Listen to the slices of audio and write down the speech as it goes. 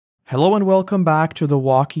Hello and welcome back to The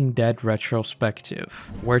Walking Dead Retrospective,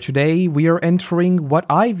 where today we are entering what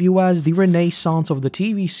I view as the renaissance of the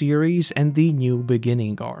TV series and the new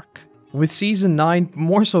beginning arc. With Season 9,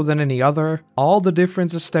 more so than any other, all the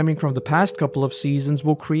differences stemming from the past couple of seasons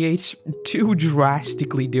will create two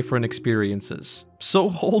drastically different experiences. So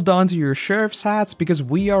hold on to your sheriff's hats because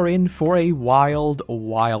we are in for a wild,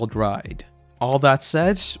 wild ride. All that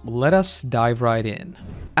said, let us dive right in.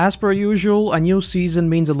 As per usual, a new season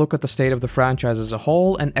means a look at the state of the franchise as a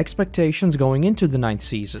whole and expectations going into the 9th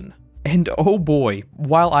season. And oh boy,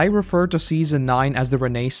 while I refer to Season 9 as the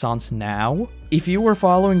Renaissance now, if you were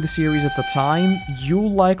following the series at the time,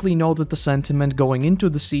 you'll likely know that the sentiment going into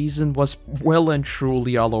the season was well and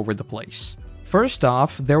truly all over the place. First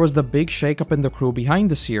off, there was the big shakeup in the crew behind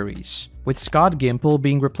the series, with Scott Gimple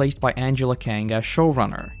being replaced by Angela Kang as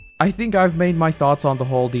showrunner. I think I've made my thoughts on the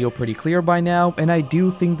whole deal pretty clear by now, and I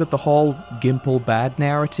do think that the whole Gimple bad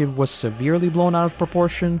narrative was severely blown out of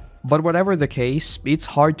proportion, but whatever the case, it's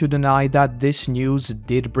hard to deny that this news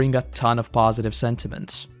did bring a ton of positive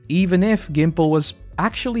sentiments. Even if Gimple was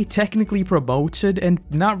actually technically promoted and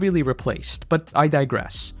not really replaced, but I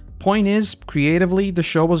digress. Point is, creatively, the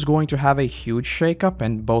show was going to have a huge shakeup,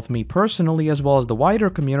 and both me personally as well as the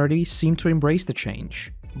wider community seemed to embrace the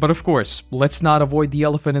change. But of course, let's not avoid the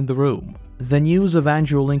elephant in the room. The news of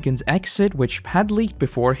Andrew Lincoln's exit, which had leaked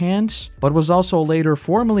beforehand, but was also later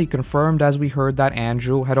formally confirmed as we heard that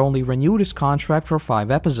Andrew had only renewed his contract for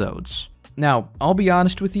 5 episodes. Now, I'll be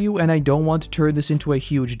honest with you, and I don't want to turn this into a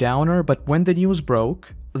huge downer, but when the news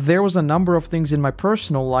broke, there was a number of things in my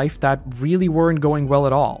personal life that really weren't going well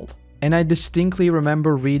at all. And I distinctly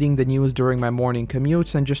remember reading the news during my morning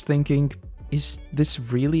commutes and just thinking, is this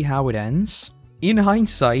really how it ends? In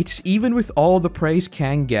hindsight, even with all the praise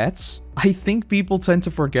Kang gets, I think people tend to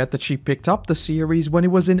forget that she picked up the series when it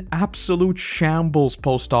was in absolute shambles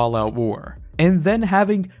post All Out War. And then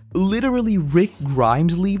having literally Rick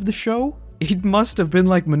Grimes leave the show? It must have been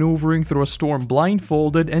like maneuvering through a storm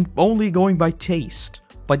blindfolded and only going by taste.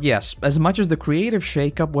 But yes, as much as the creative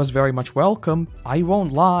shakeup was very much welcome, I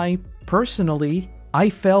won't lie, personally, I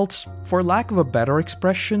felt, for lack of a better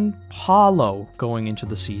expression, hollow going into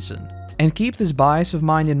the season. And keep this bias of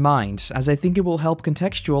mine in mind, as I think it will help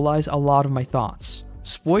contextualize a lot of my thoughts.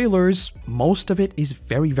 Spoilers, most of it is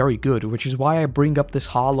very, very good, which is why I bring up this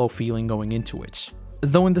hollow feeling going into it.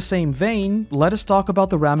 Though in the same vein, let us talk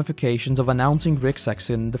about the ramifications of announcing Rick's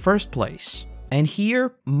exit in the first place. And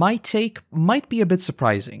here, my take might be a bit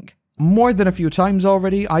surprising. More than a few times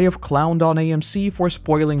already, I have clowned on AMC for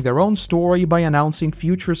spoiling their own story by announcing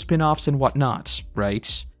future spin-offs and whatnot,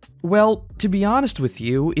 right? Well, to be honest with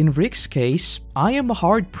you, in Rick's case, I am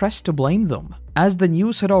hard-pressed to blame them, as the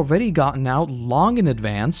news had already gotten out long in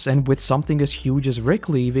advance, and with something as huge as Rick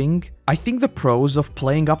leaving, I think the pros of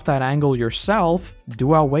playing up that angle yourself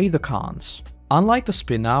do outweigh the cons. Unlike the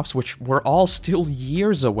spin-offs, which were all still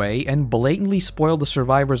years away and blatantly spoiled the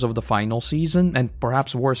survivors of the final season, and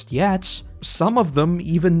perhaps worst yet, some of them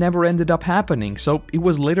even never ended up happening, so it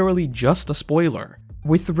was literally just a spoiler.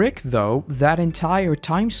 With Rick though, that entire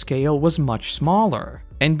timescale was much smaller,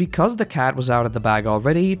 and because the cat was out of the bag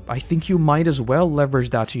already, I think you might as well leverage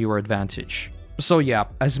that to your advantage. So yeah,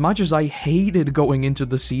 as much as I hated going into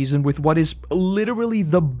the season with what is literally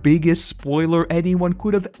the biggest spoiler anyone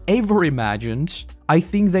could have ever imagined, I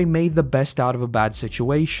think they made the best out of a bad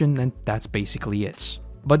situation, and that's basically it.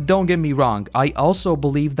 But don't get me wrong, I also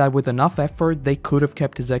believe that with enough effort they could have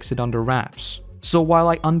kept his exit under wraps. So while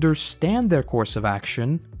I understand their course of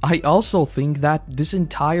action, I also think that this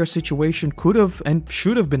entire situation could have and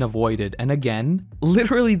should have been avoided, and again,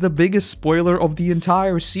 literally the biggest spoiler of the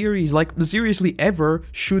entire series, like seriously ever,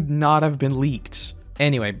 should not have been leaked.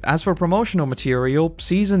 Anyway, as for promotional material,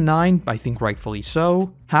 Season 9, I think rightfully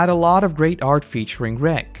so, had a lot of great art featuring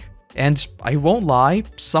Rick. And I won't lie,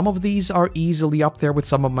 some of these are easily up there with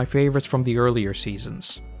some of my favorites from the earlier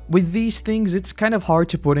seasons. With these things, it's kind of hard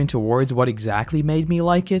to put into words what exactly made me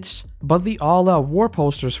like it, but the all-out war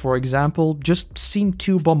posters, for example, just seem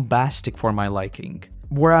too bombastic for my liking,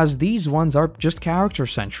 whereas these ones are just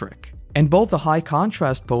character-centric. And both the high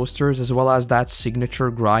contrast posters as well as that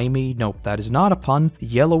signature grimy, nope, that is not a pun,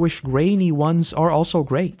 yellowish grainy ones are also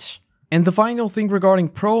great. And the final thing regarding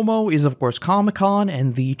promo is of course Comic-Con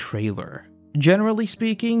and the trailer. Generally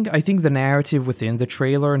speaking, I think the narrative within the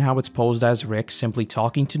trailer and how it's posed as Rick simply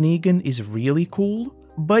talking to Negan is really cool,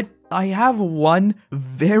 but I have one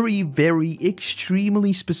very, very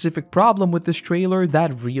extremely specific problem with this trailer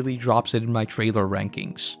that really drops it in my trailer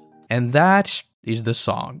rankings. And that is the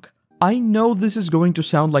song. I know this is going to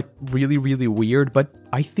sound like really, really weird, but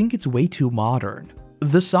I think it's way too modern.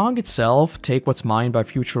 The song itself, Take What's Mine by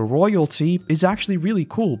Future Royalty, is actually really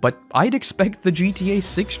cool, but I'd expect the GTA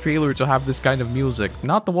 6 trailer to have this kind of music,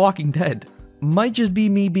 not The Walking Dead. Might just be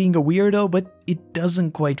me being a weirdo, but it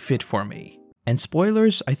doesn't quite fit for me. And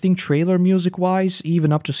spoilers, I think trailer music-wise,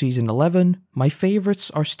 even up to Season 11, my favorites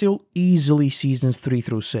are still easily Seasons 3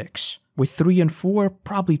 through 6, with 3 and 4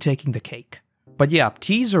 probably taking the cake. But yeah,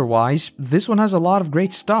 teaser-wise, this one has a lot of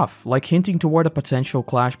great stuff, like hinting toward a potential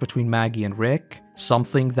clash between Maggie and Rick,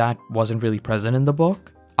 something that wasn't really present in the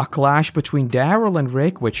book, a clash between Daryl and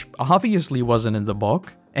Rick, which obviously wasn't in the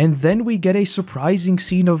book, and then we get a surprising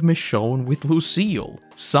scene of Michonne with Lucille,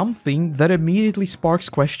 something that immediately sparks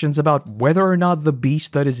questions about whether or not the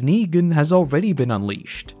beast that is Negan has already been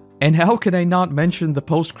unleashed. And how can I not mention the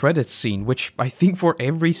post-credits scene, which I think for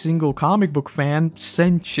every single comic book fan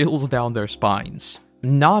sent chills down their spines.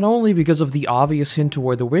 Not only because of the obvious hint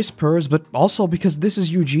toward the Whispers, but also because this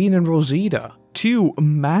is Eugene and Rosita, two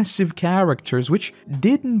massive characters which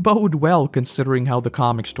didn't bode well considering how the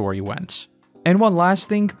comic story went. And one last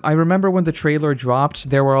thing, I remember when the trailer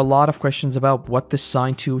dropped, there were a lot of questions about what this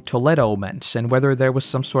sign to Toledo meant, and whether there was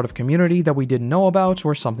some sort of community that we didn't know about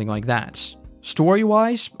or something like that.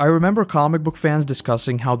 Story-wise, I remember comic book fans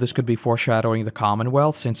discussing how this could be foreshadowing the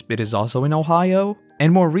Commonwealth since it is also in Ohio,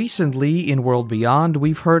 and more recently, in World Beyond,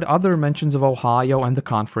 we've heard other mentions of Ohio and the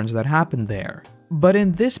conference that happened there. But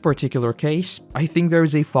in this particular case, I think there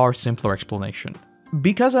is a far simpler explanation.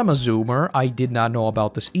 Because I'm a Zoomer, I did not know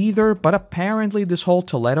about this either, but apparently this whole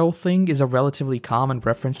Toledo thing is a relatively common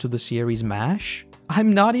reference to the series MASH.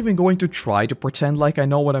 I'm not even going to try to pretend like I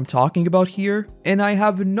know what I'm talking about here, and I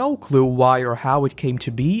have no clue why or how it came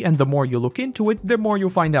to be, and the more you look into it, the more you'll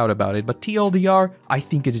find out about it, but TLDR, I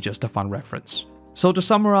think it's just a fun reference. So to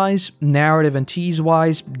summarize, narrative and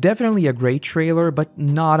tease-wise, definitely a great trailer, but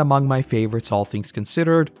not among my favorites all things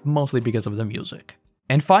considered, mostly because of the music.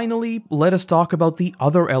 And finally, let us talk about the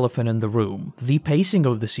other elephant in the room, the pacing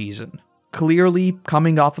of the season. Clearly,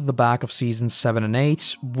 coming off of the back of Seasons 7 and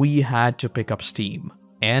 8, we had to pick up steam.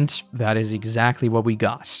 And that is exactly what we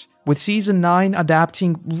got. With Season 9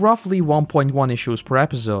 adapting roughly 1.1 issues per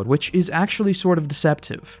episode, which is actually sort of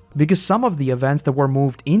deceptive, because some of the events that were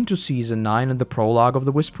moved into Season 9 in the prologue of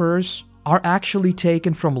the Whisperers are actually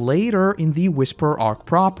taken from later in the Whisperer arc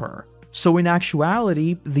proper. So in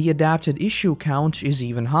actuality, the adapted issue count is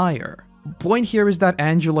even higher. Point here is that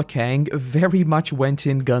Angela Kang very much went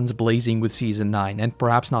in guns blazing with Season 9, and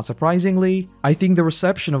perhaps not surprisingly, I think the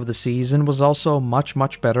reception of the season was also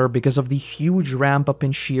much better because of the huge ramp up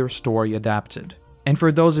in sheer story adapted. And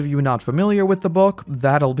for those of you not familiar with the book,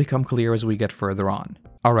 that'll become clear as we get further on.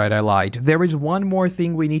 Alright, I lied. There is one more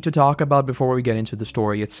thing we need to talk about before we get into the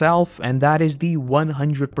story itself, and that is the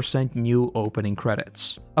 100% new opening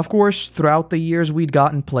credits. Of course, throughout the years we'd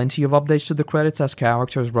gotten plenty of updates to the credits as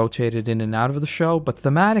characters rotated in and out of the show, but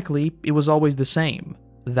thematically, it was always the same.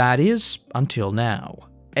 That is, until now.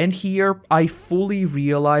 And here, I fully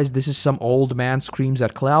realize this is some old man screams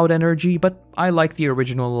at cloud energy, but I like the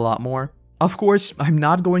original a lot more. Of course, I'm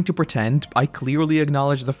not going to pretend, I clearly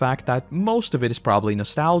acknowledge the fact that most of it is probably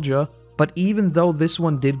nostalgia, but even though this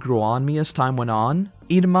one did grow on me as time went on,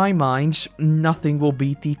 in my mind, nothing will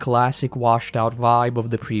beat the classic washed out vibe of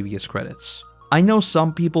the previous credits. I know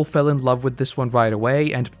some people fell in love with this one right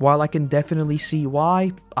away, and while I can definitely see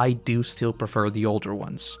why, I do still prefer the older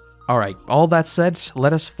ones. Alright, all that said,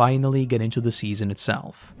 let us finally get into the season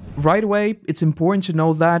itself. Right away, it's important to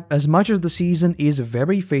know that, as much as the season is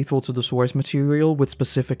very faithful to the source material with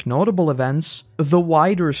specific notable events, the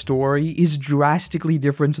wider story is drastically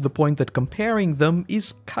different to the point that comparing them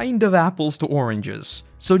is kind of apples to oranges.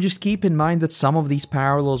 So just keep in mind that some of these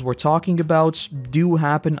parallels we're talking about do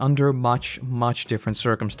happen under much different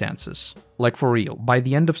circumstances. Like for real, by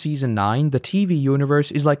the end of Season 9, the TV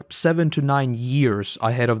universe is like 7 to 9 years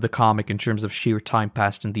ahead of the comic in terms of sheer time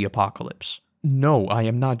passed in the apocalypse. No, I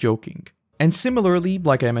am not joking. And similarly,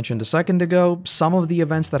 like I mentioned a second ago, some of the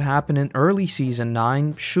events that happen in early Season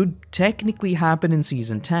 9 should technically happen in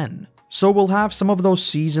Season 10. So we'll have some of those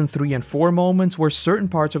Season 3 and 4 moments where certain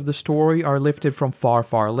parts of the story are lifted from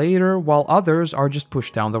far later, while others are just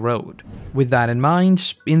pushed down the road. With that in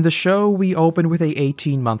mind, in the show we open with a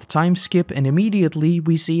 18-month time skip, and immediately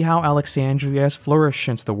we see how Alexandria has flourished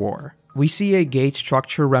since the war. We see a gate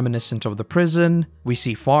structure reminiscent of the prison, we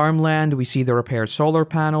see farmland, we see the repaired solar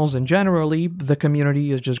panels, and generally, the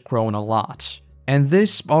community has just grown a lot. And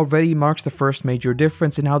this already marks the first major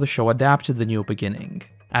difference in how the show adapted the new beginning.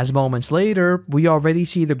 As moments later, we already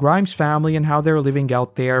see the Grimes family and how they're living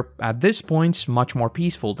out their, at this point, much more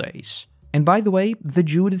peaceful days. And by the way, the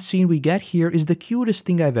Judith scene we get here is the cutest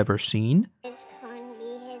thing I've ever seen. It's going to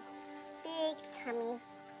be his big tummy.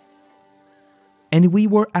 and we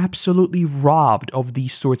were absolutely robbed of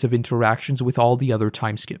these sorts of interactions with all the other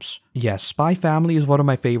time skips. Yes, Spy Family is one of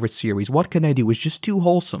my favorite series. What can I do? It's just too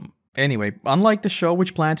wholesome. Anyway, unlike the show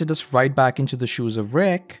which planted us right back into the shoes of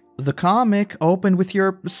Rick, the comic opened with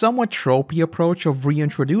your somewhat tropey approach of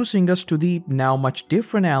reintroducing us to the now much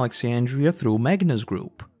different Alexandria through Megna's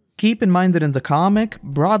group. Keep in mind that in the comic,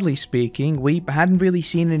 broadly speaking, we hadn't really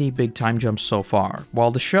seen any big time jumps so far,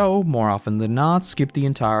 while the show, more often than not, skipped the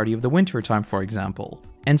entirety of the winter time, for example.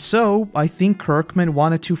 And so, I think Kirkman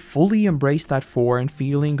wanted to fully embrace that foreign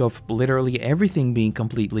feeling of literally everything being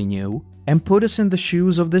completely new, and put us in the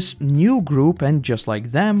shoes of this new group, and just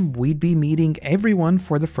like them, we'd be meeting everyone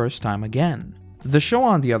for the first time again. The show,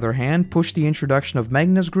 on the other hand, pushed the introduction of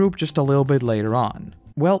Megna's group just a little bit later on.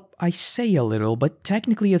 Well, I say a little, but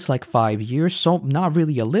technically it's like 5 years, so not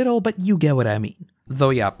really a little, but you get what I mean. Though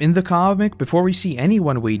yeah, in the comic, before we see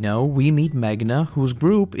anyone we know, we meet Megna, whose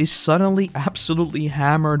group is suddenly absolutely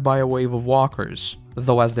hammered by a wave of walkers.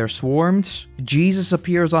 Though as they're swarmed, Jesus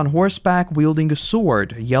appears on horseback wielding a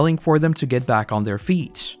sword, yelling for them to get back on their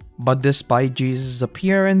feet. But despite Jesus'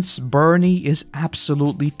 appearance, Bernie is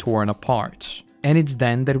absolutely torn apart. And it's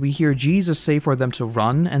then that we hear Jesus say for them to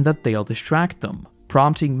run and that they'll distract them,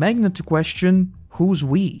 prompting Megna to question, who's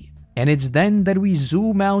we? And it's then that we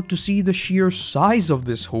zoom out to see the sheer size of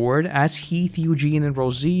this horde as Heath, Eugene, and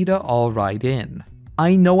Rosita all ride in.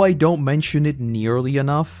 I know I don't mention it nearly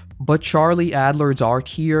enough, but Charlie Adler's art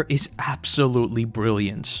here is absolutely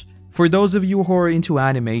brilliant. For those of you who are into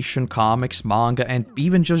animation, comics, manga, and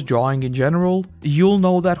even just drawing in general, you'll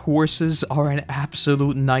know that horses are an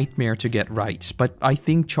absolute nightmare to get right, but I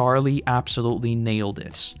think Charlie absolutely nailed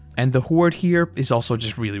it. And the horde here is also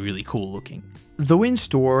just really cool looking. Though in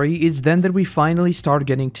story, it's then that we finally start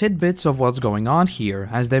getting tidbits of what's going on here,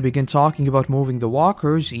 as they begin talking about moving the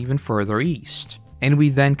walkers even further east. And we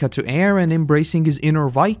then cut to Aaron embracing his inner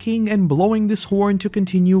Viking and blowing this horn to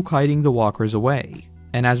continue kiting the walkers away.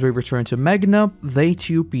 And as we return to Megna, they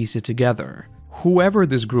too piece it together. Whoever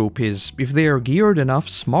this group is, if they are geared enough,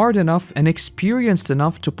 smart enough, and experienced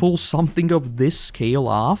enough to pull something of this scale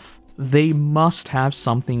off, they must have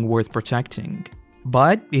something worth protecting.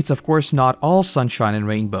 But it's of course not all sunshine and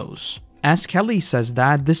rainbows. As Kelly says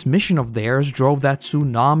that this mission of theirs drove that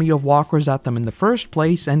tsunami of walkers at them in the first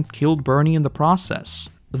place and killed Bernie in the process.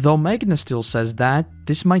 Though Megna still says that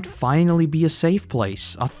this might finally be a safe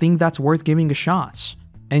place, a thing that's worth giving a shot.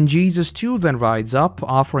 And Jesus too then rides up,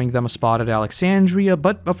 offering them a spot at Alexandria,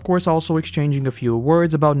 but of course also exchanging a few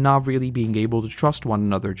words about not really being able to trust one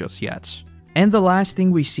another just yet. And the last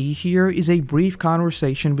thing we see here is a brief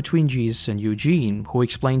conversation between Jesus and Eugene, who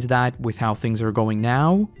explains that, with how things are going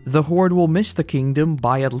now, the Horde will miss the kingdom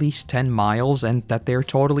by at least 10 miles and that they're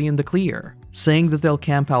totally in the clear, saying that they'll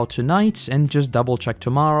camp out tonight and just double check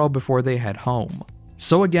tomorrow before they head home.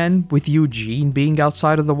 So again, with Eugene being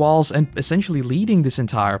outside of the walls and essentially leading this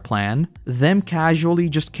entire plan, them casually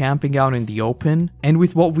just camping out in the open, and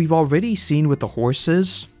with what we've already seen with the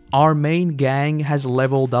horses, our main gang has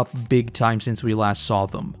leveled up big time since we last saw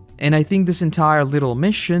them. And I think this entire little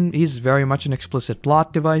mission is very much an explicit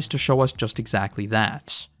plot device to show us just exactly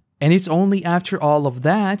that. And it's only after all of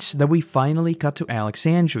that that we finally cut to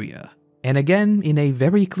Alexandria. And again, in a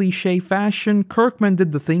very cliché fashion, Kirkman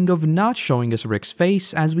did the thing of not showing us Rick's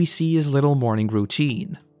face as we see his little morning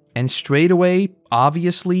routine. And straight away,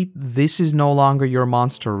 obviously, this is no longer your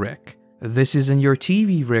monster Rick. This isn't your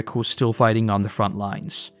TV Rick who's still fighting on the front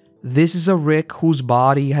lines. This is a Rick whose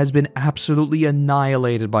body has been absolutely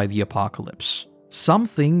annihilated by the apocalypse.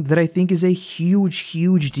 Something that I think is a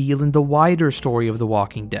huge deal in the wider story of The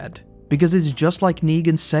Walking Dead. Because it's just like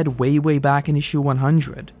Negan said way back in issue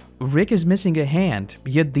 100. Rick is missing a hand,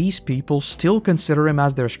 yet these people still consider him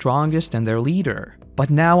as their strongest and their leader.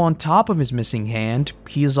 But now on top of his missing hand,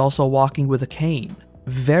 he is also walking with a cane.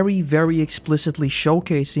 Very explicitly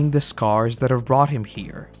showcasing the scars that have brought him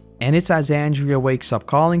here. And it's as Andrea wakes up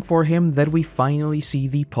calling for him that we finally see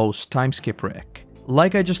the post-time skip Rick.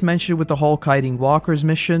 Like I just mentioned with the whole kiting walkers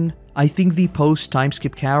mission, I think the post-time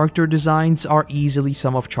skip character designs are easily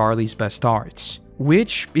some of Charlie's best arts.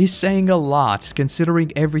 Which is saying a lot,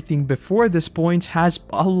 considering everything before this point has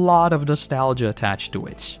a lot of nostalgia attached to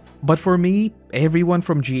it. But for me, everyone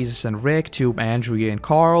from Jesus and Rick to Andrea and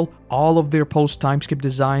Carl, all of their post-time skip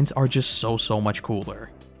designs are just so much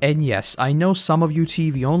cooler. And yes, I know some of you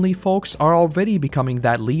TV-only folks are already becoming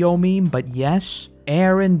that Leo meme, but yes,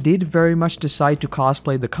 Aaron did very much decide to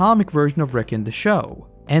cosplay the comic version of Rick in the show.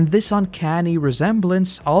 And this uncanny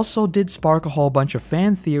resemblance also did spark a whole bunch of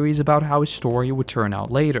fan theories about how his story would turn out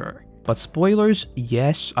later. But spoilers,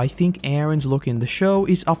 yes, I think Aaron's look in the show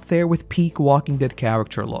is up there with peak Walking Dead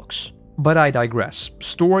character looks. But I digress.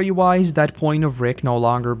 Story-wise, that point of Rick no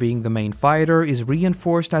longer being the main fighter is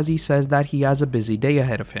reinforced as he says that he has a busy day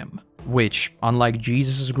ahead of him, which, unlike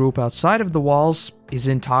Jesus' group outside of the walls, is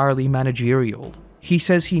entirely managerial. He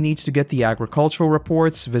says he needs to get the agricultural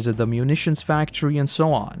reports, visit the munitions factory, and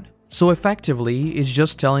so on. So effectively, it's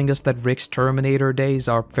just telling us that Rick's Terminator days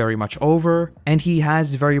are very much over, and he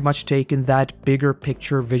has very much taken that bigger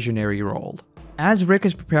picture visionary role. As Rick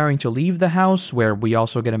is preparing to leave the house, where we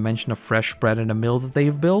also get a mention of fresh bread and a mill that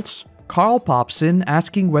they've built, Carl pops in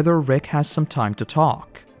asking whether Rick has some time to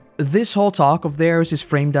talk. This whole talk of theirs is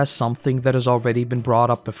framed as something that has already been brought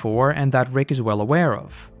up before and that Rick is well aware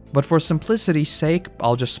of. But for simplicity's sake,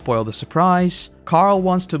 I'll just spoil the surprise. Carl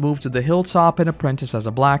wants to move to the hilltop and apprentice as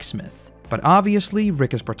a blacksmith. But obviously,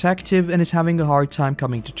 Rick is protective and is having a hard time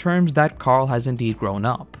coming to terms that Carl has indeed grown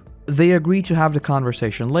up. They agree to have the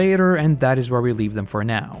conversation later, and that is where we leave them for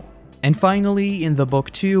now. And finally, in the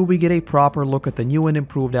book 2, we get a proper look at the new and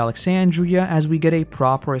improved Alexandria as we get a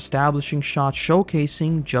proper establishing shot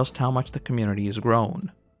showcasing just how much the community has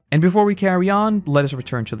grown. And before we carry on, let us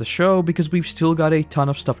return to the show because we've still got a ton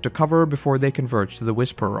of stuff to cover before they converge to the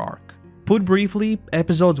Whisperer arc. Put briefly,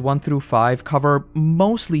 episodes 1 through 5 cover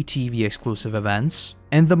mostly TV exclusive events,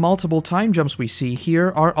 and the multiple time jumps we see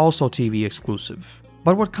here are also TV exclusive.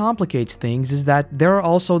 But what complicates things is that there are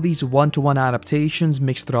also these one-to-one adaptations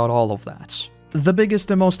mixed throughout all of that. The biggest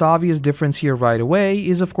and most obvious difference here right away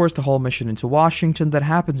is of course the whole mission into Washington that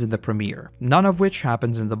happens in the premiere, none of which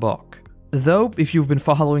happens in the book. Though, if you've been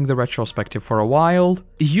following the retrospective for a while,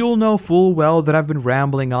 you'll know full well that I've been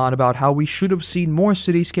rambling on about how we should have seen more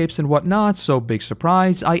cityscapes and whatnot, so big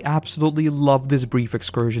surprise, I absolutely love this brief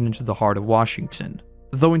excursion into the heart of Washington.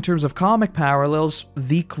 Though in terms of comic parallels,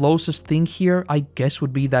 the closest thing here I guess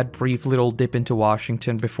would be that brief little dip into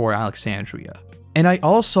Washington before Alexandria. And I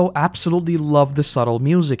also absolutely love the subtle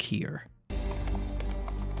music here.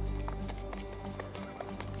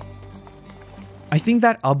 I think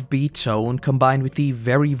that upbeat tone combined with the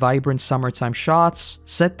very vibrant summertime shots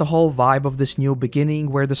set the whole vibe of this new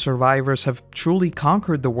beginning where the survivors have truly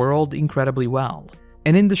conquered the world incredibly well.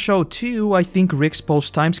 And in the show too, I think Rick's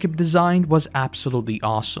post-time skip design was absolutely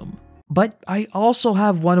awesome. But I also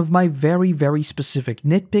have one of my very specific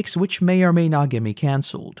nitpicks which may or may not get me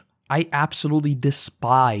cancelled. I absolutely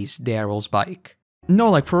despise Daryl's bike. No,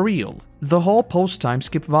 like for real. The whole post-time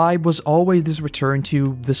skip vibe was always this return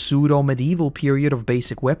to the pseudo-medieval period of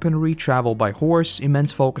basic weaponry, travel by horse,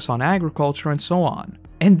 immense focus on agriculture, and so on.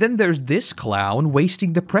 And then there's this clown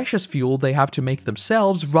wasting the precious fuel they have to make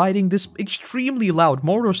themselves riding this extremely loud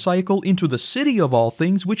motorcycle into the city of all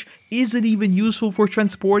things, which isn't even useful for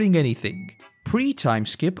transporting anything. Pre-time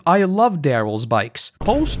skip, I love Daryl's bikes.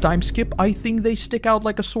 Post-time skip, I think they stick out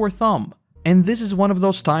like a sore thumb. And this is one of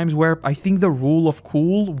those times where I think the rule of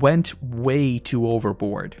cool went way too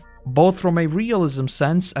overboard, both from a realism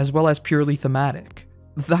sense as well as purely thematic.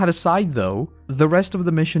 That aside though, the rest of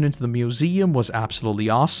the mission into the museum was absolutely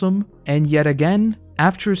awesome, and yet again,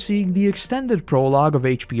 after seeing the extended prologue of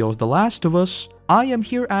HBO's The Last of Us, I am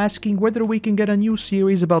here asking whether we can get a new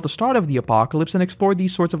series about the start of the apocalypse and explore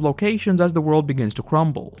these sorts of locations as the world begins to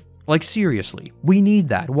crumble. Like seriously, we need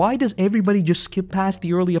that. Why does everybody just skip past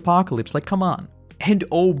the early apocalypse? Like come on. And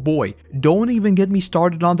oh boy, don't even get me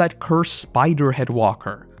started on that cursed spider head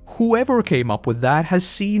walker. Whoever came up with that has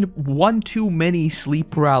seen one too many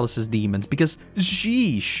sleep paralysis demons because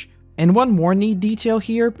sheesh. And one more neat detail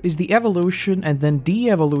here is the evolution and then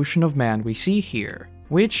de-evolution of man we see here,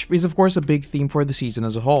 which is of course a big theme for the season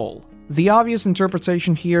as a whole. The obvious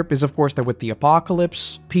interpretation here is of course that with the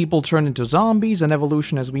apocalypse, people turned into zombies and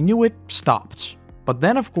evolution as we knew it stopped. But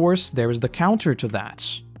then of course there is the counter to that.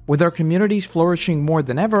 With our communities flourishing more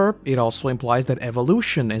than ever, it also implies that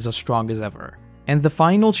evolution is as strong as ever. And the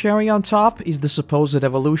final cherry on top is the supposed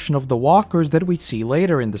evolution of the walkers that we see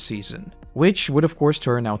later in the season, which would of course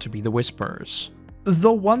turn out to be the Whisperers.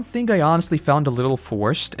 Though one thing I honestly found a little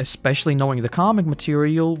forced, especially knowing the comic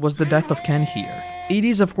material, was the death of Ken here. It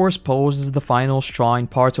is of course posed as the final straw in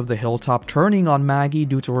parts of the hilltop turning on Maggie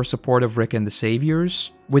due to her support of Rick and the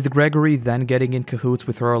Saviors, with Gregory then getting in cahoots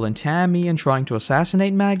with Earl and Tammy and trying to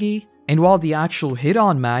assassinate Maggie. And while the actual hit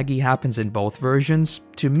on Maggie happens in both versions,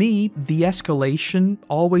 to me, the escalation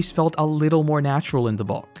always felt a little more natural in the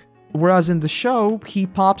book. Whereas in the show, he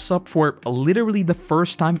pops up for literally the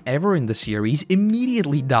first time ever in the series,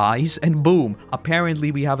 immediately dies, and boom,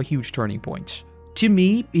 apparently we have a huge turning point. To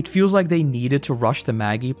me, it feels like they needed to rush the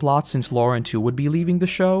Maggie plot since Lauren too would be leaving the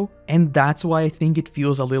show, and that's why I think it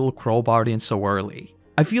feels a little crowbarred in so early.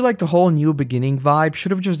 I feel like the whole new beginning vibe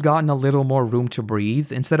should have just gotten a little more room to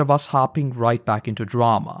breathe instead of us hopping right back into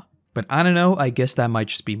drama. But I don't know, I guess that might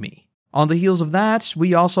just be me. On the heels of that,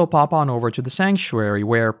 we also pop on over to the Sanctuary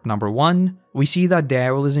where, number 1, we see that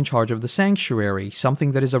Daryl is in charge of the Sanctuary,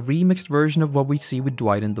 something that is a remixed version of what we see with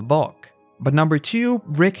Dwight in the book. But number 2,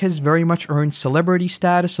 Rick has very much earned celebrity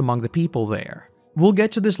status among the people there. We'll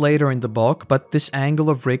get to this later in the book, but this angle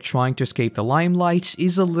of Rick trying to escape the limelight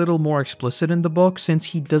is a little more explicit in the book since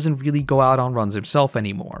he doesn't really go out on runs himself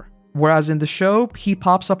anymore. Whereas in the show, he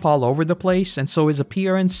pops up all over the place, and so his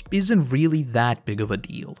appearance isn't really that big of a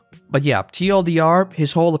deal. But yeah, TLDR,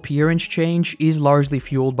 his whole appearance change is largely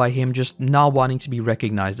fueled by him just not wanting to be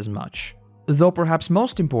recognized as much. Though perhaps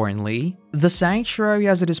most importantly, the Sanctuary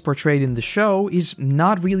as it is portrayed in the show is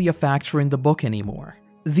not really a factor in the book anymore.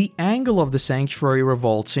 The angle of the Sanctuary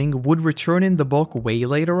revolting would return in the book way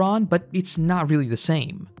later on, but it's not really the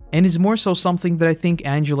same, and is more so something that I think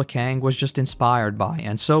Angela Kang was just inspired by,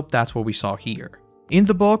 and so that's what we saw here. In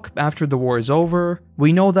the book, after the war is over,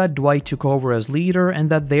 we know that Dwight took over as leader and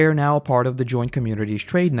that they're now a part of the Joint Communities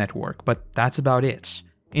Trade Network, but that's about it.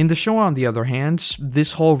 In the show, on the other hand,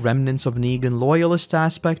 this whole remnants of Negan loyalist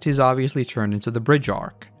aspect is obviously turned into the bridge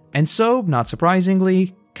arc. And so, not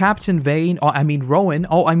surprisingly, Captain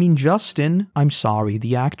Justin, I'm sorry,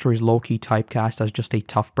 the actor is low-key typecast as just a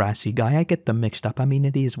tough brassy guy, I get them mixed up, I mean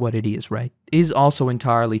it is what it is, right? Is also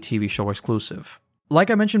entirely TV show exclusive. Like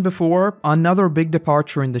I mentioned before, another big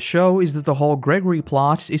departure in the show is that the whole Gregory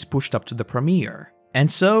plot is pushed up to the premiere. And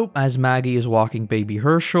so, as Maggie is walking baby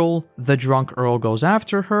Herschel, the drunk Earl goes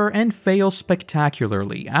after her and fails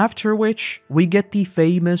spectacularly, after which we get the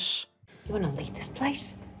famous, "You wanna leave this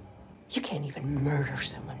place? You can't even murder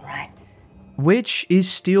someone, right?" Which is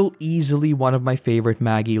still easily one of my favorite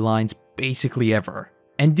Maggie lines basically ever.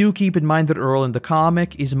 And do keep in mind that Earl in the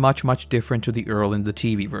comic is much different to the Earl in the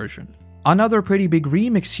TV version. Another pretty big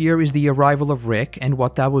remix here is the arrival of Rick and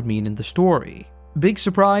what that would mean in the story. Big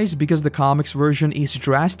surprise because the comics version is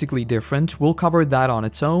drastically different, we'll cover that on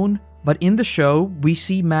its own, but in the show, we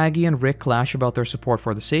see Maggie and Rick clash about their support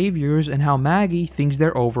for the Saviors and how Maggie thinks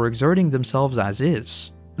they're overexerting themselves as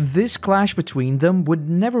is. This clash between them would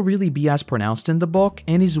never really be as pronounced in the book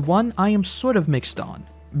and is one I am sort of mixed on.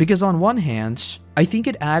 Because on one hand, I think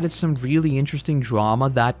it added some really interesting drama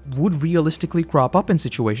that would realistically crop up in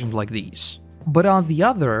situations like these. But on the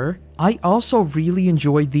other, I also really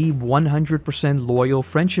enjoyed the 100% loyal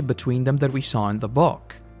friendship between them that we saw in the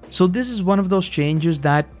book. So this is one of those changes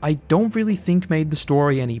that I don't really think made the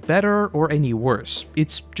story any better or any worse,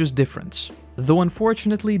 it's just different. Though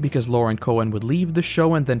unfortunately, because Lauren Cohen would leave the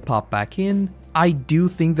show and then pop back in, I do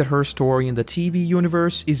think that her story in the TV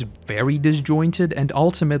universe is very disjointed and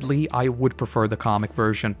ultimately I would prefer the comic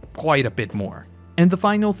version quite a bit more. And the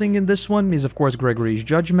final thing in this one is of course Gregory's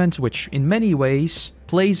judgment, which in many ways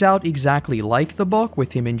plays out exactly like the book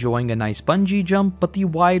with him enjoying a nice bungee jump, but the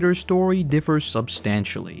wider story differs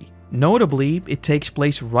substantially. Notably, it takes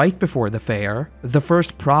place right before the fair, the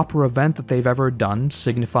first proper event that they've ever done,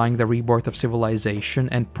 signifying the rebirth of civilization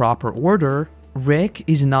and proper order. Rick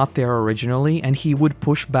is not there originally, and he would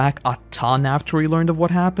push back a ton after he learned of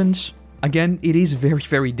what happened. Again, it is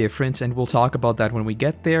very different, and we'll talk about that when we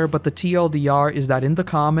get there, but the TLDR is that in the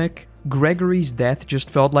comic, Gregory's death just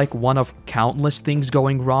felt like one of countless things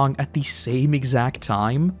going wrong at the same exact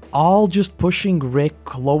time, all just pushing Rick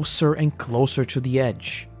closer and closer to the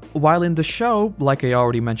edge. While in the show, like I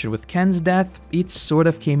already mentioned with Ken's death, it sort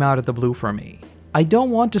of came out of the blue for me. I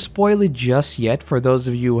don't want to spoil it just yet for those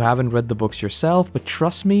of you who haven't read the books yourself, but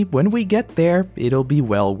trust me, when we get there, it'll be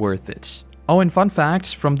well worth it. Oh, and fun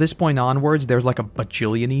fact, from this point onwards, there's like a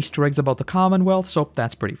bajillion Easter eggs about the Commonwealth, so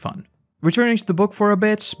that's pretty fun. Returning to the book for a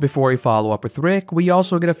bit, before we follow up with Rick, we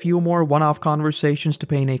also get a few more one-off conversations to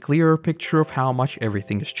paint a clearer picture of how much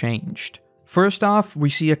everything has changed. First off, we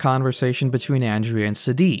see a conversation between Andrea and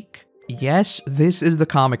Siddiq. Yes, this is the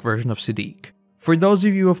comic version of Siddiq. For those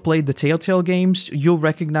of you who have played the Telltale games, you'll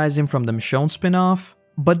recognize him from the Michonne spin-off,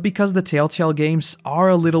 but because the Telltale games are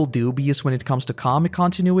a little dubious when it comes to comic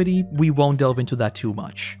continuity, we won't delve into that too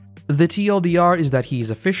much. The TLDR is that he's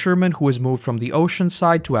a fisherman who has moved from the ocean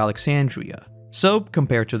side to Alexandria. So,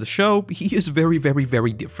 compared to the show, he is very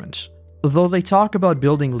different. Though they talk about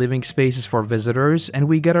building living spaces for visitors, and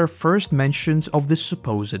we get our first mentions of the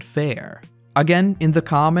supposed fair. Again, in the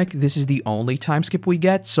comic, this is the only time skip we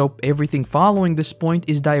get, so everything following this point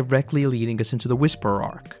is directly leading us into the Whisperer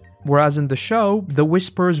arc. Whereas in the show, the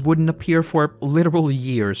Whispers wouldn't appear for literal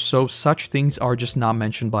years, so such things are just not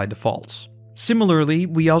mentioned by default. Similarly,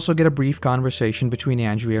 we also get a brief conversation between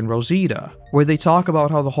Andrea and Rosita, where they talk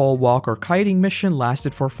about how the whole Walker kiting mission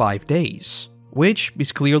lasted for 5 days, which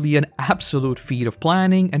is clearly an absolute feat of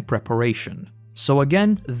planning and preparation. So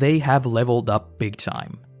again, they have leveled up big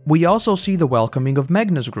time. We also see the welcoming of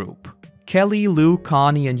Megna's group, Kelly, Lou,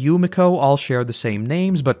 Connie, and Yumiko all share the same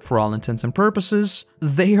names, but for all intents and purposes,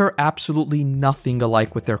 they are absolutely nothing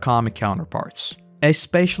alike with their comic counterparts,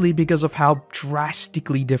 especially because of how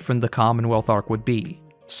drastically different the Commonwealth arc would be.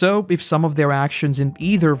 So if some of their actions in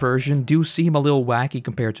either version do seem a little wacky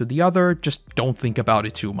compared to the other, just don't think about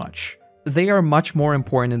it too much. They are much more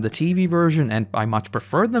important in the TV version, and I much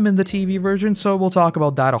prefer them in the TV version, so we'll talk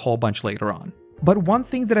about that a whole bunch later on. But one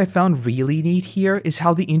thing that I found really neat here is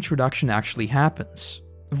how the introduction actually happens.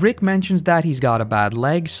 Rick mentions that he's got a bad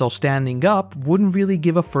leg, so standing up wouldn't really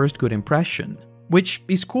give a first good impression. Which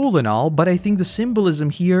is cool and all, but I think the symbolism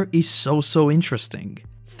here is so interesting.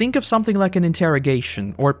 Think of something like an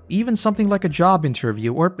interrogation, or even something like a job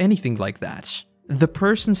interview, or anything like that. The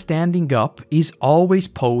person standing up is always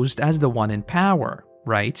posed as the one in power,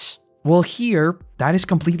 right? Well, here, that is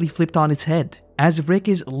completely flipped on its head, as Rick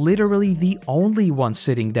is literally the only one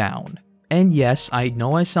sitting down. And yes, I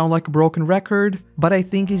know I sound like a broken record, but I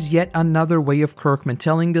think is yet another way of Kirkman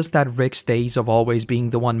telling us that Rick's days of always being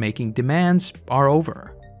the one making demands are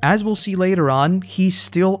over. As we'll see later on, he's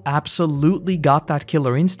still absolutely got that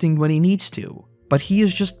killer instinct when he needs to, but he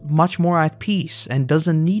is just much more at peace and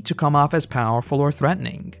doesn't need to come off as powerful or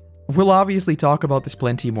threatening. We'll obviously talk about this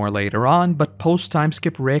plenty more later on, but post-time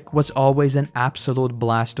skip Rick was always an absolute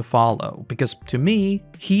blast to follow, because to me,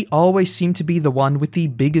 he always seemed to be the one with the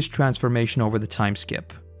biggest transformation over the time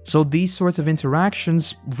skip. So these sorts of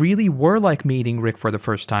interactions really were like meeting Rick for the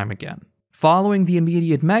first time again. Following the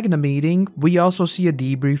immediate Magna meeting, we also see a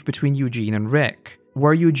debrief between Eugene and Rick,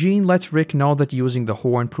 where Eugene lets Rick know that using the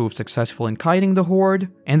horn proved successful in kiting the Horde,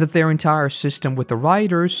 and that their entire system with the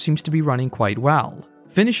Riders seems to be running quite well.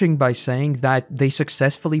 Finishing by saying that they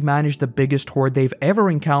successfully managed the biggest horde they've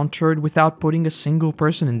ever encountered without putting a single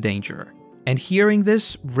person in danger. And hearing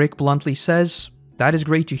this, Rick bluntly says, "That is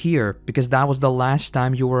great to hear, because that was the last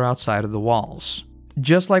time you were outside of the walls."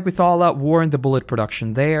 Just like with All Out War and the bullet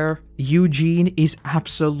production there, Eugene is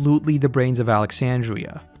absolutely the brains of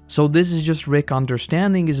Alexandria. So this is just Rick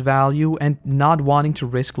understanding his value and not wanting to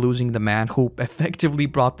risk losing the man who effectively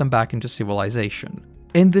brought them back into civilization.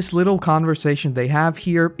 And this little conversation they have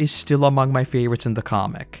here is still among my favorites in the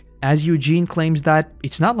comic, as Eugene claims that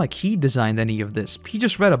it's not like he designed any of this, he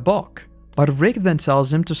just read a book. But Rick then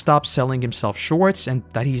tells him to stop selling himself shorts and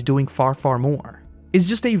that he's doing far more. It's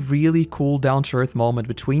just a really cool down-to-earth moment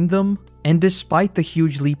between them, and despite the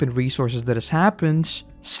huge leap in resources that has happened,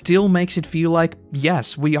 still makes it feel like,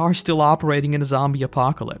 yes, we are still operating in a zombie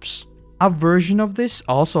apocalypse. A version of this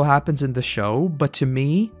also happens in the show, but to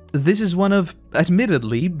me, this is one of,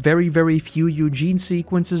 admittedly, very few Eugene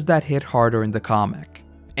sequences that hit harder in the comic.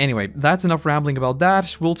 Anyway, that's enough rambling about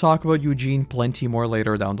that, we'll talk about Eugene plenty more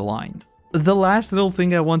later down the line. The last little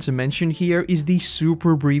thing I want to mention here is the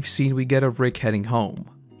super brief scene we get of Rick heading home.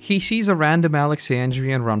 He sees a random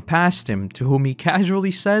Alexandrian run past him, to whom he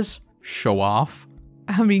casually says, "Show off."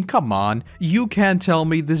 I mean, come on, you can't tell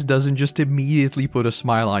me this doesn't just immediately put a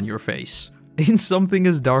smile on your face. In something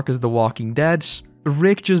as dark as The Walking Dead,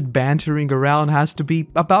 Rick just bantering around has to be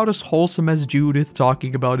about as wholesome as Judith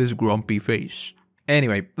talking about his grumpy face.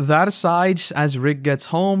 Anyway, that aside, as Rick gets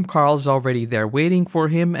home, Carl's already there waiting for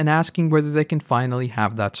him and asking whether they can finally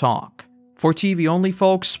have that talk. For TV only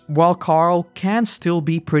folks, while Carl can still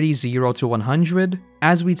be pretty 0 to 100,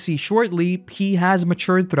 as we'd see shortly, he has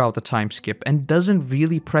matured throughout the time skip and doesn't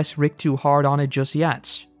really press Rick too hard on it just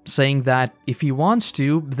yet, saying that if he wants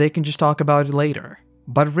to, they can just talk about it later.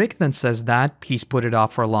 But Rick then says that he's put it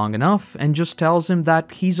off for long enough and just tells him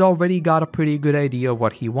that he's already got a pretty good idea of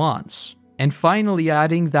what he wants, and finally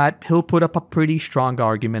adding that he'll put up a pretty strong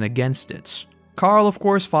argument against it. Carl of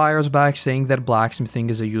course fires back saying that blacksmithing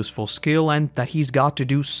is a useful skill and that he's got to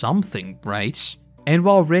do something, right? And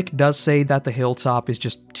while Rick does say that the hilltop is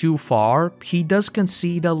just too far, he does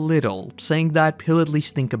concede a little, saying that he'll at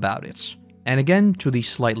least think about it. And again, to the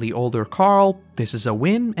slightly older Carl, this is a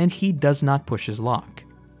win and he does not push his luck.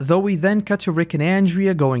 Though we then cut to Rick and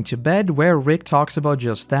Andrea going to bed, where Rick talks about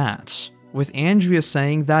just that, with Andrea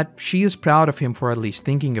saying that she is proud of him for at least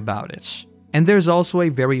thinking about it. And there's also a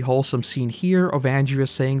very wholesome scene here of Andrea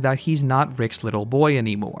saying that he's not Rick's little boy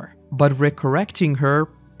anymore, but Rick correcting her,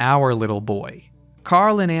 our little boy.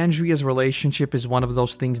 Carl and Andrea's relationship is one of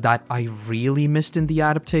those things that I really missed in the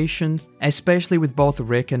adaptation, especially with both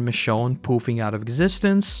Rick and Michonne poofing out of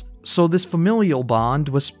existence, so this familial bond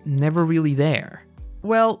was never really there.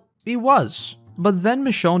 Well, it was, but then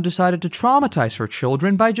Michonne decided to traumatize her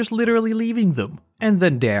children by just literally leaving them. And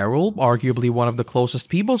then Daryl, arguably one of the closest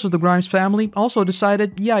people to the Grimes family, also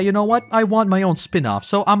decided, yeah, you know what, I want my own spin-off,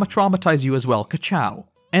 so I'ma traumatize you as well, ka-chow.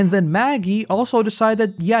 And then Maggie also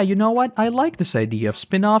decided, yeah, you know what, I like this idea of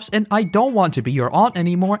spin-offs and I don't want to be your aunt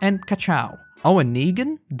anymore, and ka-chow. Oh, and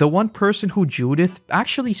Negan, the one person who Judith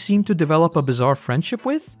actually seemed to develop a bizarre friendship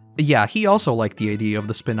with? Yeah, he also liked the idea of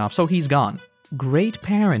the spin-off, so he's gone. Great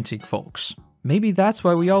parenting, folks. Maybe that's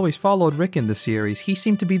why we always followed Rick in the series. He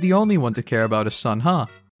seemed to be the only one to care about his son, huh?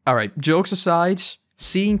 Alright, jokes aside,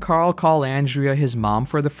 seeing Carl call Andrea his mom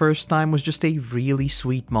for the first time was just a really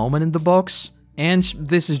sweet moment in the books. And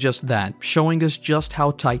this is just that, showing us just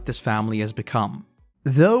how tight this family has become.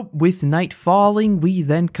 Though, with night falling, we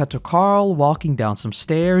then cut to Carl walking down some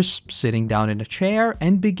stairs, sitting down in a chair,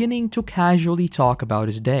 and beginning to casually talk about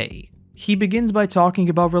his day. He begins by talking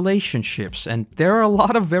about relationships, and there are a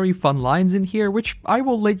lot of very fun lines in here which I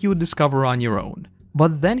will let you discover on your own.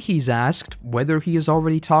 But then he's asked whether he has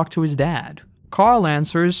already talked to his dad. Carl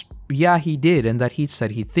answers, yeah he did, and that he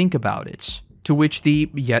said he'd think about it. To which the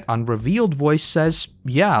yet unrevealed voice says,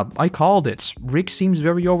 yeah, I called it. Rick seems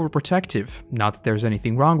very overprotective, not that there's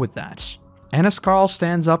anything wrong with that. And as Carl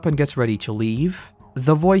stands up and gets ready to leave,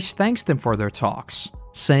 the voice thanks them for their talks,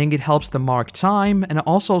 saying it helps them mark time, and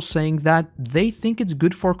also saying that they think it's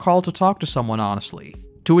good for Carl to talk to someone honestly.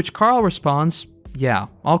 To which Carl responds, yeah,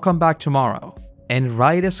 I'll come back tomorrow. And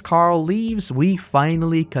right as Carl leaves, we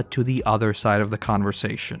finally cut to the other side of the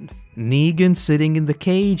conversation. Negan sitting in the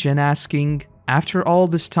cage and asking, after all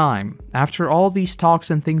this time, after all these talks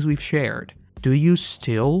and things we've shared, do you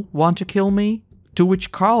still want to kill me? To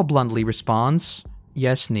which Carl bluntly responds,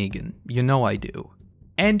 yes, Negan, you know I do.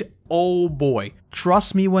 And oh boy,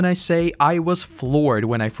 trust me when I say I was floored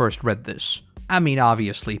when I first read this. I mean,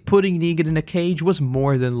 obviously, putting Negan in a cage was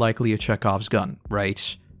more than likely a Chekhov's gun,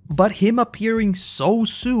 right? But him appearing so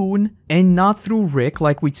soon, and not through Rick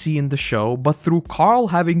like we'd see in the show, but through Carl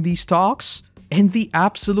having these talks, and the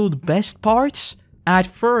absolute best parts? At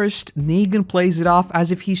first, Negan plays it off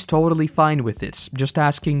as if he's totally fine with it, just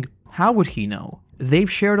asking, how would he know?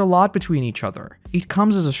 They've shared a lot between each other. It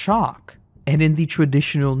comes as a shock. And in the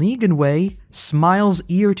traditional Negan way, smiles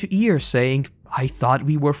ear to ear saying, I thought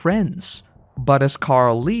we were friends. But as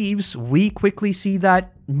Carl leaves, we quickly see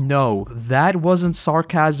that, no, that wasn't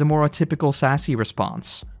sarcasm or a typical sassy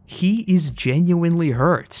response. He is genuinely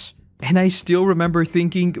hurt. And I still remember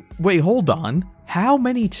thinking, wait, hold on. How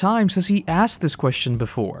many times has he asked this question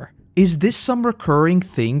before? Is this some recurring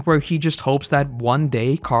thing where he just hopes that one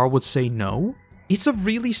day Carl would say no? It's a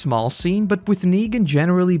really small scene, but with Negan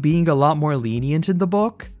generally being a lot more lenient in the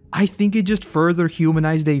book, I think it just further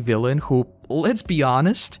humanized a villain who, let's be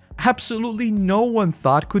honest, absolutely no one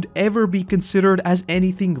thought could ever be considered as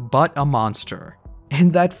anything but a monster.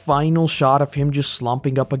 And that final shot of him just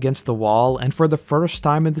slumping up against the wall, and for the first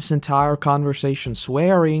time in this entire conversation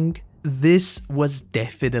swearing, this was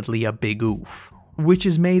definitely a big oof. Which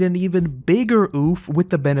is made an even bigger oof with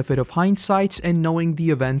the benefit of hindsight and knowing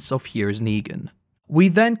the events of Here's Negan. We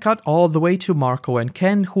then cut all the way to Marco and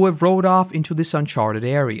Ken, who have rode off into this uncharted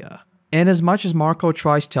area. And as much as Marco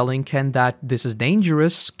tries telling Ken that this is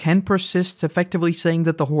dangerous, Ken persists, effectively saying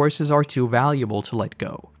that the horses are too valuable to let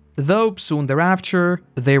go. Though, soon thereafter,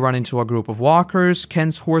 they run into a group of walkers,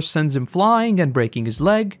 Ken's horse sends him flying and breaking his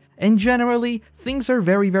leg, and generally, things are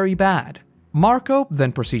very, very bad. Marco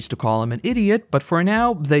then proceeds to call him an idiot, but for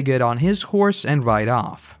now, they get on his horse and ride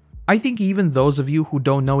off. I think even those of you who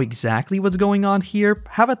don't know exactly what's going on here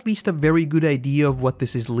have at least a very good idea of what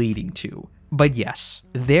this is leading to. But yes,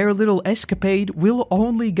 their little escapade will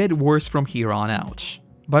only get worse from here on out.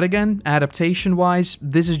 But again, adaptation-wise,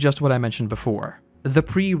 this is just what I mentioned before. The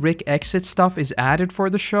pre-Rick exit stuff is added for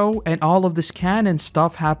the show, and all of this canon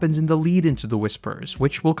stuff happens in the lead into the Whispers,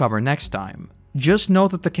 which we'll cover next time. Just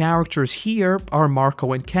note that the characters here are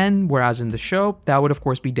Marco and Ken, whereas in the show, that would of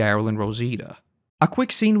course be Daryl and Rosita. A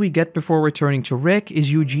quick scene we get before returning to Rick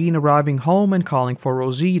is Eugene arriving home and calling for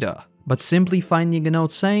Rosita, but simply finding a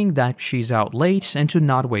note saying that she's out late and to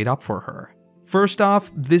not wait up for her. First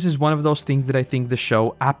off, this is one of those things that I think the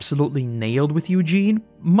show absolutely nailed with Eugene,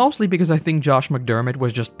 mostly because I think Josh McDermott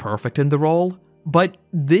was just perfect in the role, but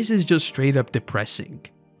this is just straight up depressing.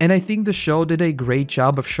 And I think the show did a great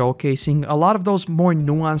job of showcasing a lot of those more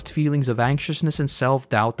nuanced feelings of anxiousness and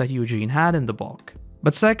self-doubt that Eugene had in the book.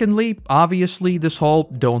 But secondly, obviously this whole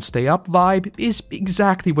don't stay up vibe is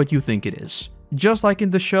exactly what you think it is. Just like in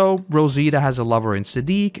the show, Rosita has a lover in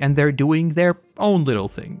Sadiq and they're doing their own little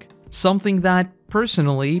thing. Something that,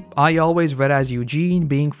 personally, I always read as Eugene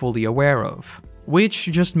being fully aware of, which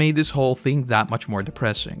just made this whole thing that much more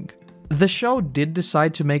depressing. The show did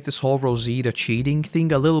decide to make this whole Rosita cheating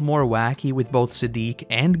thing a little more wacky with both Siddiq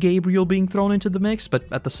and Gabriel being thrown into the mix, but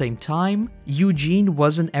at the same time, Eugene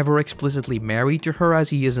wasn't ever explicitly married to her as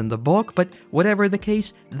he is in the book, but whatever the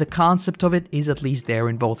case, the concept of it is at least there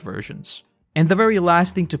in both versions. And the very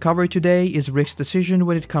last thing to cover today is Rick's decision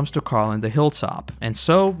when it comes to Carl and the Hilltop, and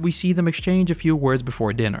so we see them exchange a few words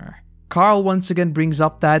before dinner. Carl once again brings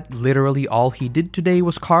up that literally all he did today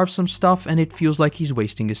was carve some stuff and it feels like he's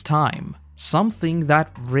wasting his time. Something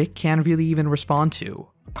that Rick can't really even respond to.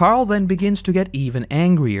 Carl then begins to get even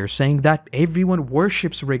angrier, saying that everyone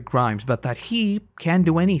worships Rick Grimes but that he can't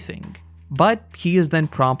do anything. But he is then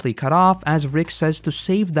promptly cut off as Rick says to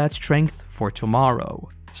save that strength for tomorrow,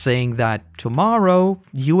 saying that tomorrow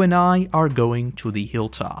you and I are going to the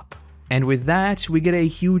Hilltop. And with that, we get a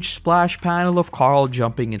huge splash panel of Carl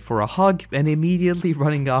jumping in for a hug and immediately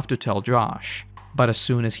running off to tell Josh. But as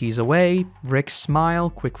soon as he's away, Rick's smile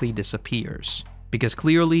quickly disappears. Because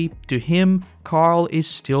clearly, to him, Carl is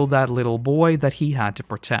still that little boy that he had to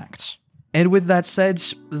protect. And with that said,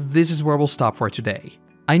 this is where we'll stop for today.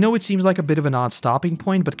 I know it seems like a bit of an odd stopping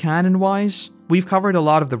point, but canon-wise, we've covered a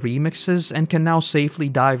lot of the remixes and can now safely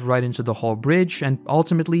dive right into the whole bridge and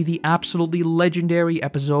ultimately the absolutely legendary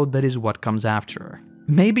episode that is what comes after.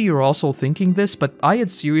 Maybe you're also thinking this, but I had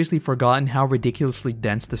seriously forgotten how ridiculously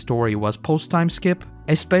dense the story was post-time skip,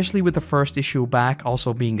 especially with the first issue back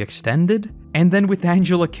also being extended, and then with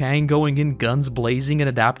Angela Kang going in guns blazing and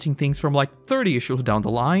adapting things from like 30 issues down the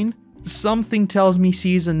line. Something tells me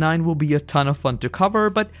Season 9 will be a ton of fun to cover,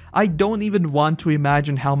 but I don't even want to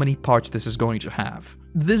imagine how many parts this is going to have.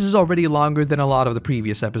 This is already longer than a lot of the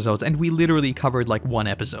previous episodes, and we literally covered like one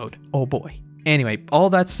episode. Oh boy. Anyway, all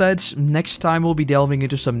that said, next time we'll be delving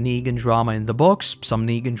into some Negan drama in the books, some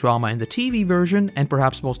Negan drama in the TV version, and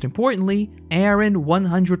perhaps most importantly, Aaron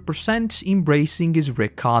 100% embracing his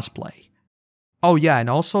Rick cosplay. Oh yeah, and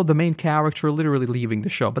also the main character literally leaving the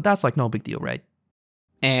show, but that's like no big deal, right?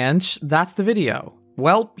 And that's the video.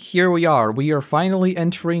 Well, here we are. We are finally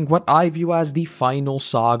entering what I view as the final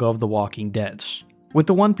saga of The Walking Dead. With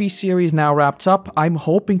the One Piece series now wrapped up, I'm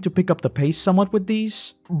hoping to pick up the pace somewhat with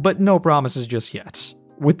these, but no promises just yet.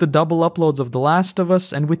 With the double uploads of The Last of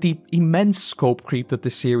Us and with the immense scope creep that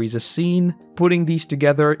the series has seen, putting these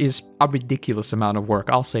together is a ridiculous amount of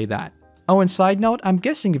work, I'll say that. Oh, and side note, I'm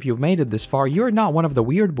guessing if you've made it this far, you're not one of the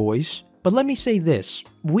weird boys. But let me say this,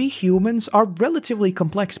 we humans are relatively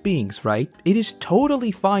complex beings, right? It is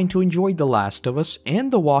totally fine to enjoy The Last of Us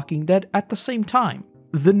and The Walking Dead at the same time.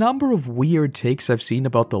 The number of weird takes I've seen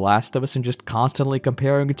about The Last of Us and just constantly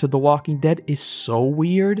comparing it to The Walking Dead is so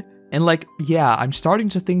weird. And like, yeah, I'm starting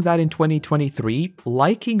to think that in 2023,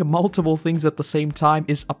 liking multiple things at the same time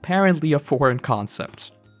is apparently a foreign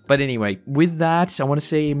concept. But anyway, with that, I want to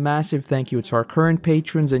say a massive thank you to our current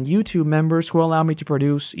patrons and YouTube members who allow me to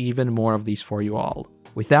produce even more of these for you all.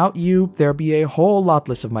 Without you, there'd be a whole lot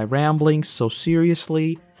less of my ramblings, so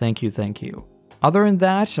seriously, thank you, thank you. Other than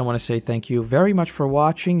that, I want to say thank you very much for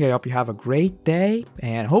watching, I hope you have a great day,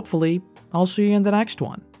 and hopefully, I'll see you in the next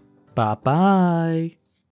one. Bye-bye!